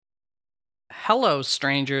Hello,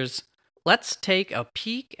 strangers. Let's take a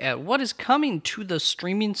peek at what is coming to the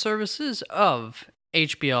streaming services of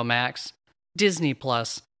HBO Max, Disney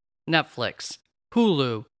Plus, Netflix,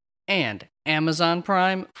 Hulu, and Amazon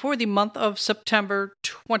Prime for the month of September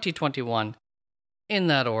 2021. In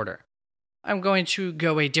that order. I'm going to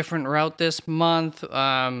go a different route this month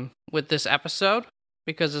with this episode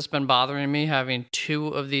because it's been bothering me having two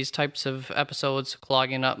of these types of episodes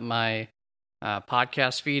clogging up my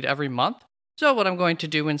podcast feed every month. So what I'm going to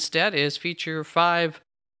do instead is feature 5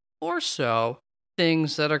 or so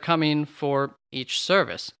things that are coming for each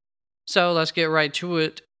service. So let's get right to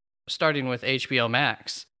it, starting with HBO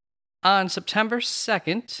Max. On September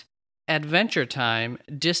 2nd, Adventure Time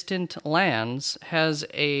Distant Lands has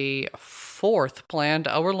a 4th planned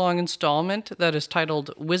hour-long installment that is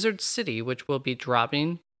titled Wizard City, which will be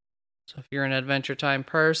dropping. So if you're an Adventure Time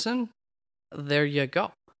person, there you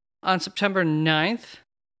go. On September 9th,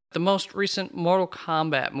 the most recent Mortal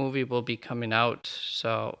Kombat movie will be coming out.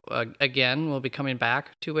 So again, we'll be coming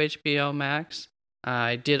back to HBO Max.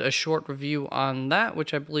 I did a short review on that,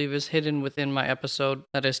 which I believe is hidden within my episode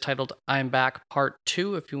that is titled I'm Back Part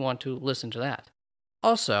 2, if you want to listen to that.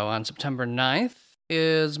 Also, on September 9th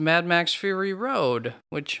is Mad Max Fury Road,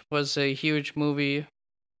 which was a huge movie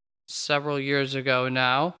several years ago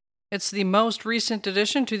now. It's the most recent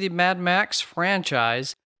addition to the Mad Max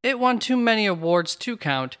franchise. It won too many awards to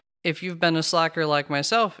count. If you've been a slacker like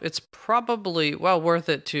myself, it's probably well worth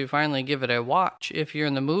it to finally give it a watch if you're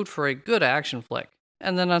in the mood for a good action flick.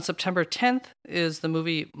 And then on September 10th is the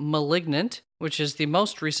movie Malignant, which is the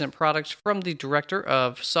most recent product from the director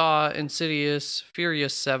of Saw, Insidious,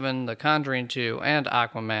 Furious 7, The Conjuring 2, and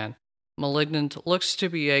Aquaman. Malignant looks to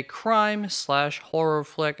be a crime/horror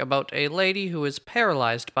flick about a lady who is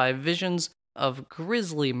paralyzed by visions of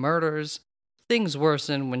grisly murders. Things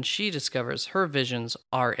worsen when she discovers her visions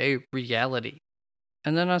are a reality.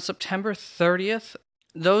 And then on September 30th,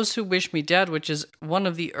 Those Who Wish Me Dead, which is one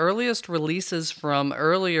of the earliest releases from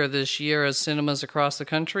earlier this year as cinemas across the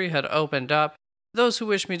country had opened up. Those Who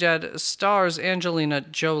Wish Me Dead stars Angelina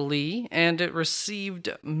Jolie, and it received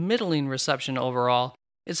middling reception overall.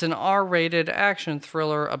 It's an R-rated action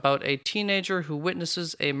thriller about a teenager who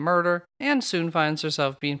witnesses a murder and soon finds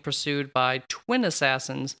herself being pursued by twin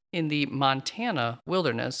assassins in the Montana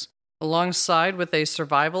wilderness. Alongside with a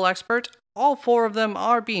survival expert, all 4 of them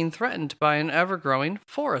are being threatened by an ever-growing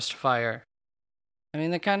forest fire. I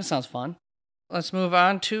mean, that kind of sounds fun. Let's move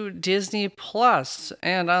on to Disney Plus,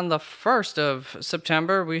 and on the 1st of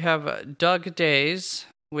September, we have Doug Days,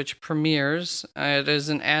 which premieres. It is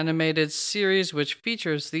an animated series which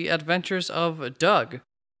features the adventures of Doug.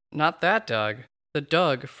 Not that Doug, the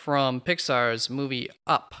Doug from Pixar's movie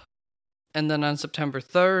Up. And then on September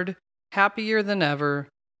 3rd, Happier Than Ever,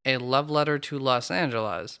 A Love Letter to Los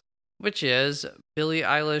Angeles, which is Billie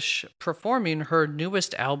Eilish performing her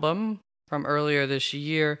newest album from earlier this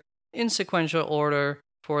year in sequential order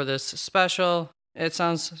for this special. It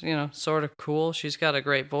sounds, sort of cool. She's got a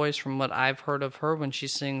great voice from what I've heard of her when she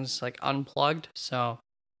sings, unplugged. So,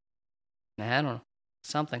 I don't know.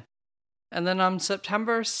 Something. And then on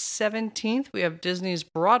September 17th, we have Disney's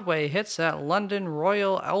Broadway hits at London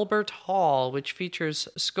Royal Albert Hall, which features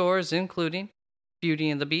scores including Beauty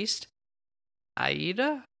and the Beast,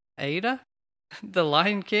 Aida, The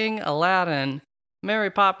Lion King, Aladdin,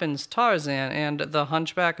 Mary Poppins, Tarzan, and The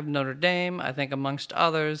Hunchback of Notre Dame, I think amongst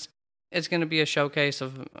others. It's going to be a showcase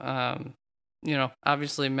of,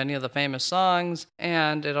 obviously many of the famous songs,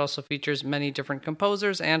 and it also features many different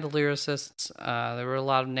composers and lyricists. There were a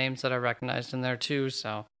lot of names that I recognized in there too,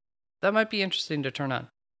 so that might be interesting to turn on.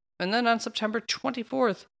 And then on September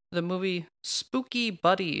 24th, the movie Spooky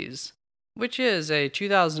Buddies, which is a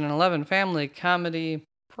 2011 family comedy,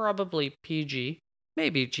 probably PG,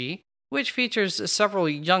 maybe G, which features several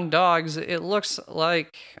young dogs. It looks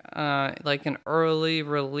like an early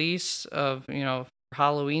release of,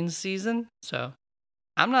 Halloween season. So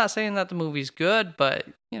I'm not saying that the movie's good, but,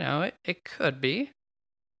 it could be.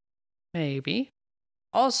 Maybe.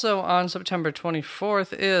 Also on September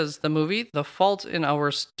 24th is the movie The Fault in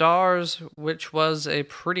Our Stars, which was a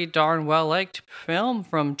pretty darn well-liked film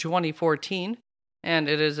from 2014. And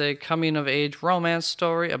it is a coming-of-age romance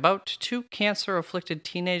story about 2 cancer-afflicted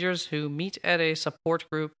teenagers who meet at a support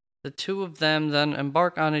group. The 2 of them then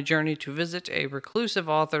embark on a journey to visit a reclusive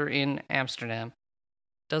author in Amsterdam.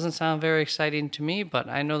 Doesn't sound very exciting to me, but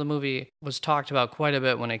I know the movie was talked about quite a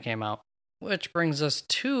bit when it came out. Which brings us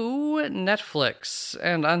to Netflix.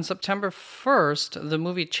 And on September 1st, the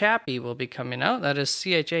movie Chappie will be coming out. That is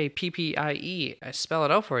Chappie. I spell it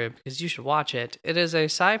out for you because you should watch it. It is a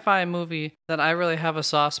sci-fi movie that I really have a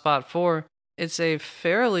soft spot for. It's a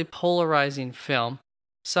fairly polarizing film.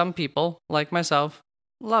 Some people, like myself,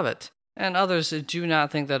 love it, and others do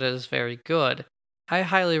not think that it is very good. I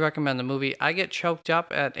highly recommend the movie. I get choked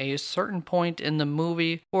up at a certain point in the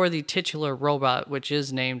movie for the titular robot, which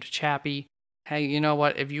is named Chappie. Hey, you know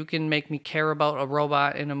what? If you can make me care about a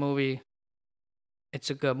robot in a movie, it's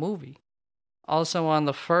a good movie. Also, on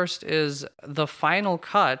the first is the final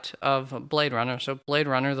cut of Blade Runner. So, Blade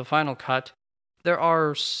Runner, the final cut. There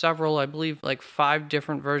are several, I believe, like 5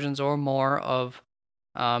 different versions or more of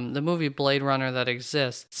the movie Blade Runner that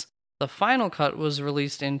exists. The final cut was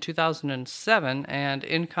released in 2007, and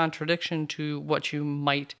in contradiction to what you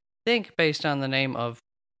might think based on the name of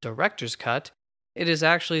Director's Cut, it is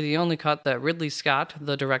actually the only cut that Ridley Scott,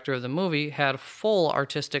 the director of the movie, had full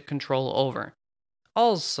artistic control over.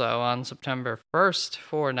 Also, on September 1st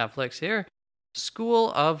for Netflix here,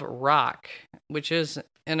 School of Rock, which is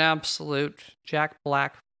an absolute Jack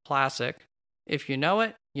Black classic. If you know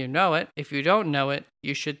it, you know it. If you don't know it,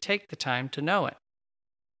 you should take the time to know it.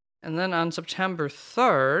 And then on September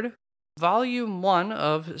 3rd, Volume 1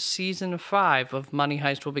 of Season 5 of Money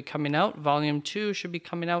Heist will be coming out. Volume 2 should be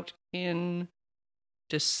coming out in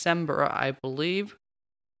December, I believe.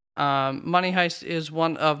 Money Heist is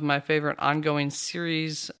one of my favorite ongoing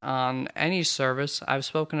series on any service. I've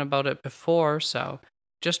spoken about it before, so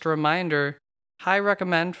just a reminder, high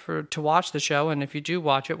recommend to watch the show, and if you do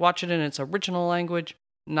watch it in its original language,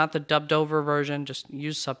 not the dubbed over version, just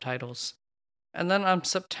use subtitles. And then on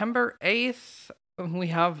September 8th, we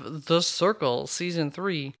have The Circle, Season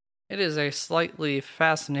 3. It is a slightly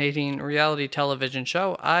fascinating reality television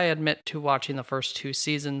show. I admit to watching the first 2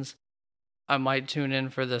 seasons. I might tune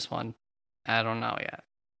in for this one. I don't know yet.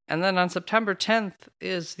 And then on September 10th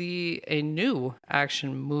is a new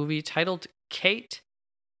action movie titled Kate,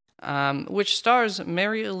 which stars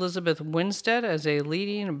Mary Elizabeth Winstead as a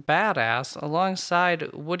leading badass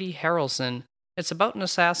alongside Woody Harrelson. It's about an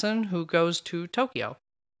assassin who goes to Tokyo.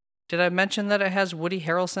 Did I mention that it has Woody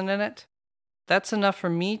Harrelson in it? That's enough for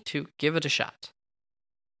me to give it a shot.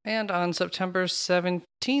 And on September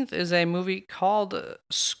 17th is a movie called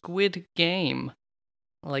Squid Game,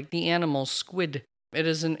 like the animal squid. It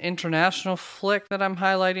is an international flick that I'm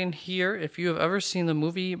highlighting here. If you have ever seen the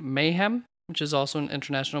movie Mayhem, which is also an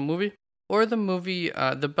international movie, or the movie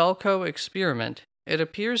The Belko Experiment, it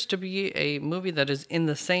appears to be a movie that is in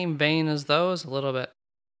the same vein as those, a little bit,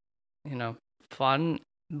 fun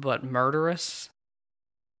but murderous.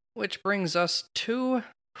 Which brings us to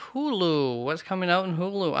Hulu. What's coming out in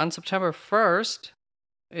Hulu on September 1st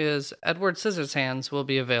is Edward Scissorhands will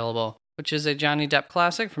be available, which is a Johnny Depp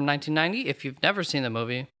classic from 1990. If you've never seen the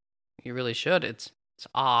movie, you really should. It's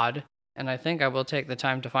odd, and I think I will take the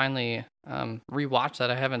time to finally rewatch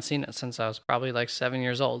that. I haven't seen it since I was probably like 7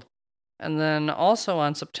 years old. And then also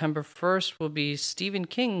on September 1st will be Stephen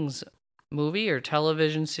King's movie or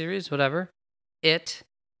television series, whatever, It.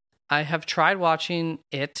 I have tried watching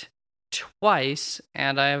It twice,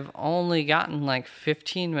 and I've only gotten like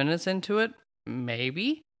 15 minutes into it,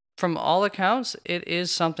 maybe. From all accounts, it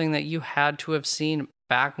is something that you had to have seen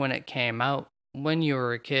back when it came out, when you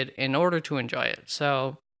were a kid, in order to enjoy it.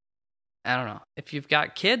 So, I don't know. If you've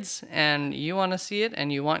got kids and you want to see it,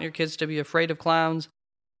 and you want your kids to be afraid of clowns,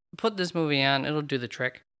 put this movie on. It'll do the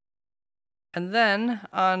trick. And then,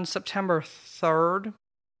 on September 3rd,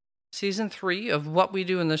 Season 3 of What We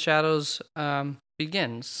Do in the Shadows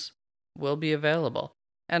begins. Will be available.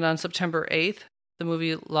 And on September 8th, the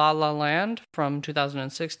movie La La Land from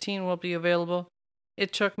 2016 will be available.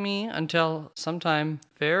 It took me until sometime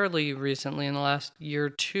fairly recently in the last year or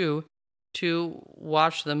two to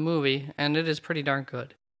watch the movie, and it is pretty darn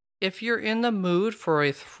good. If you're in the mood for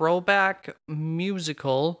a throwback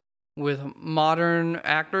musical with modern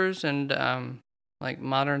actors and like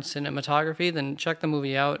modern cinematography, then check the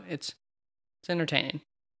movie out. It's entertaining.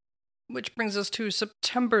 Which brings us to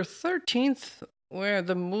September 13th, where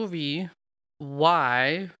the movie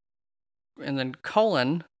Y, and then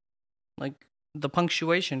colon, like the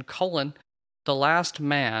punctuation, colon, The Last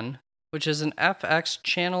Man, which is an FX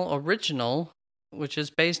channel original, which is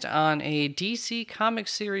based on a DC comic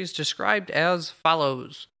series described as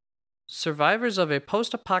follows. Survivors of a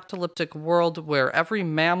post-apocalyptic world where every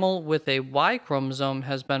mammal with a Y chromosome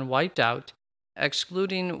has been wiped out,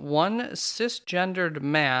 excluding one cisgendered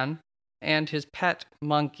man and his pet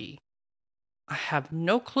monkey. I have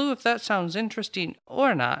no clue if that sounds interesting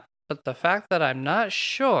or not, but the fact that I'm not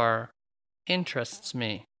sure interests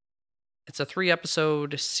me. It's a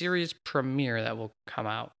 3-episode series premiere that will come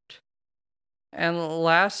out. And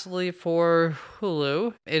lastly, for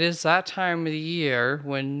Hulu, it is that time of the year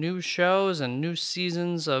when new shows and new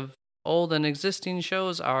seasons of old and existing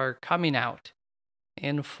shows are coming out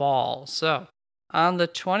in fall. So, on the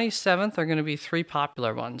 27th are going to be 3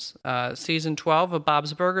 popular ones. Season 12 of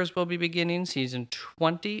Bob's Burgers will be beginning, Season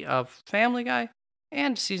 20 of Family Guy,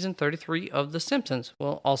 and Season 33 of The Simpsons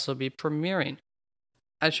will also be premiering.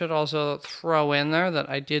 I should also throw in there that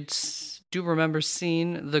I do remember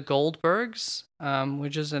seeing The Goldbergs,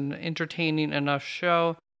 which is an entertaining enough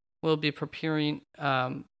show. Will be premiering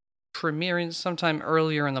sometime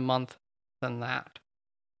earlier in the month than that.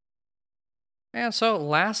 And so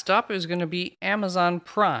last up is going to be Amazon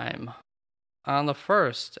Prime. On the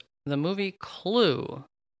 1st, the movie Clue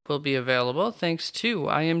will be available thanks to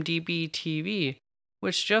IMDb TV,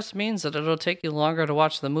 which just means that it'll take you longer to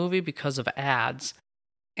watch the movie because of ads.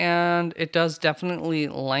 And it does definitely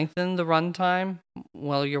lengthen the runtime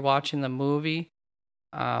while you're watching the movie.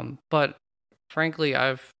 But frankly,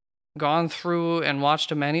 I've gone through and watched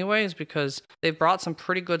them anyways because they've brought some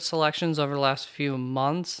pretty good selections over the last few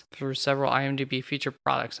months through several IMDb featured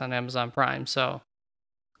products on Amazon Prime. So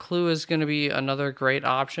Clue is going to be another great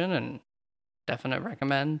option and definite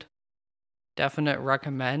recommend.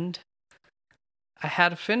 I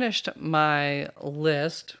had finished my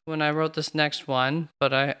list when I wrote this next one,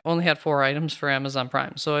 but I only had 4 items for Amazon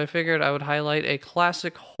Prime. So I figured I would highlight a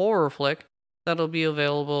classic horror flick that'll be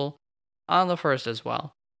available on the 1st as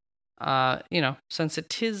well. Since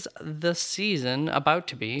it is the season, about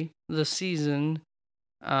to be the season,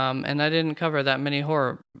 and I didn't cover that many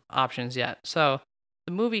horror options yet. So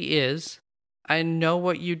the movie is I Know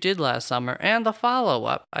What You Did Last Summer, and the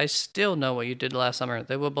follow-up, I Still Know What You Did Last Summer.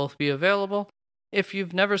 They will both be available. If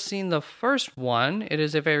you've never seen the first one, it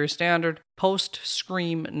is a very standard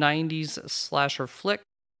post-Scream 90s slasher flick.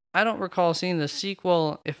 I don't recall seeing the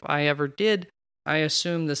sequel. If I ever did, I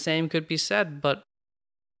assume the same could be said, but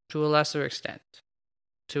to a lesser extent.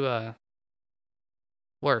 To a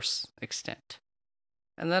worse extent.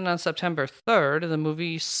 And then on September 3rd, the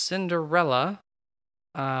movie Cinderella,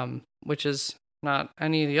 which is not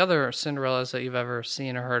any of the other Cinderellas that you've ever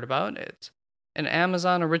seen or heard about. It's an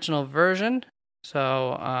Amazon original version,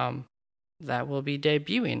 so that will be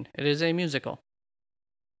debuting. It is a musical.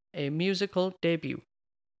 A musical debut.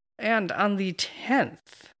 And on the 10th,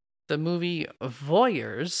 the movie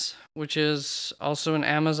Voyeurs, which is also an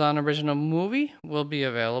Amazon original movie, will be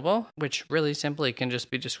available, which really simply can just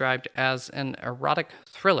be described as an erotic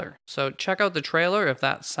thriller. So check out the trailer if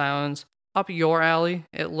that sounds up your alley.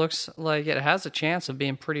 It looks like it has a chance of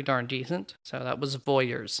being pretty darn decent. So that was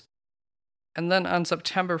Voyeurs. And then on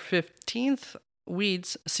September 15th,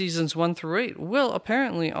 Weeds Seasons 1 through 8 will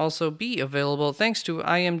apparently also be available thanks to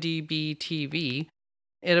IMDb TV.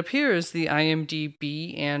 It appears the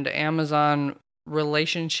IMDb and Amazon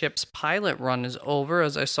relationships pilot run is over,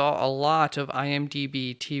 as I saw a lot of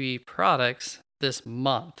IMDb TV products this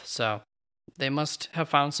month. So they must have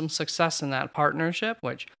found some success in that partnership,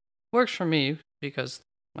 which works for me because,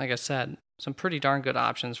 like I said, some pretty darn good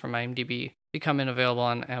options from IMDb becoming available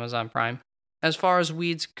on Amazon Prime. As far as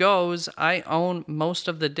Weeds goes, I own most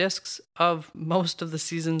of the discs of most of the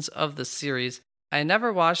seasons of the series. I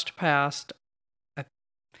never watched past,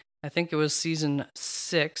 I think it was season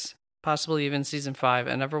 6, possibly even season 5.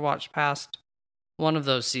 I never watched past one of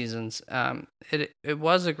those seasons. It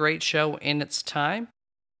was a great show in its time.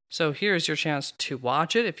 So here's your chance to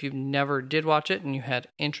watch it if you never did watch it and you had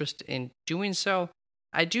interest in doing so.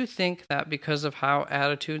 I do think that because of how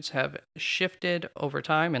attitudes have shifted over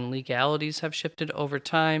time and legalities have shifted over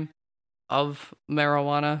time of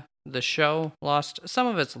marijuana, the show lost some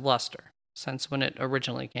of its luster since when it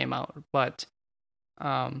originally came out. But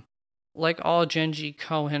like all Jenji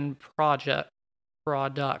Kohan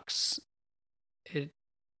products,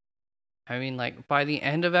 by the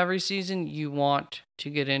end of every season, you want to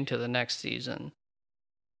get into the next season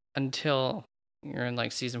until you're in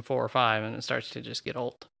like season 4 or 5 and it starts to just get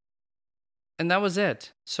old. And that was it.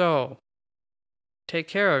 So take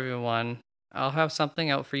care, everyone. I'll have something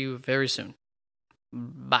out for you very soon.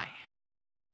 Bye.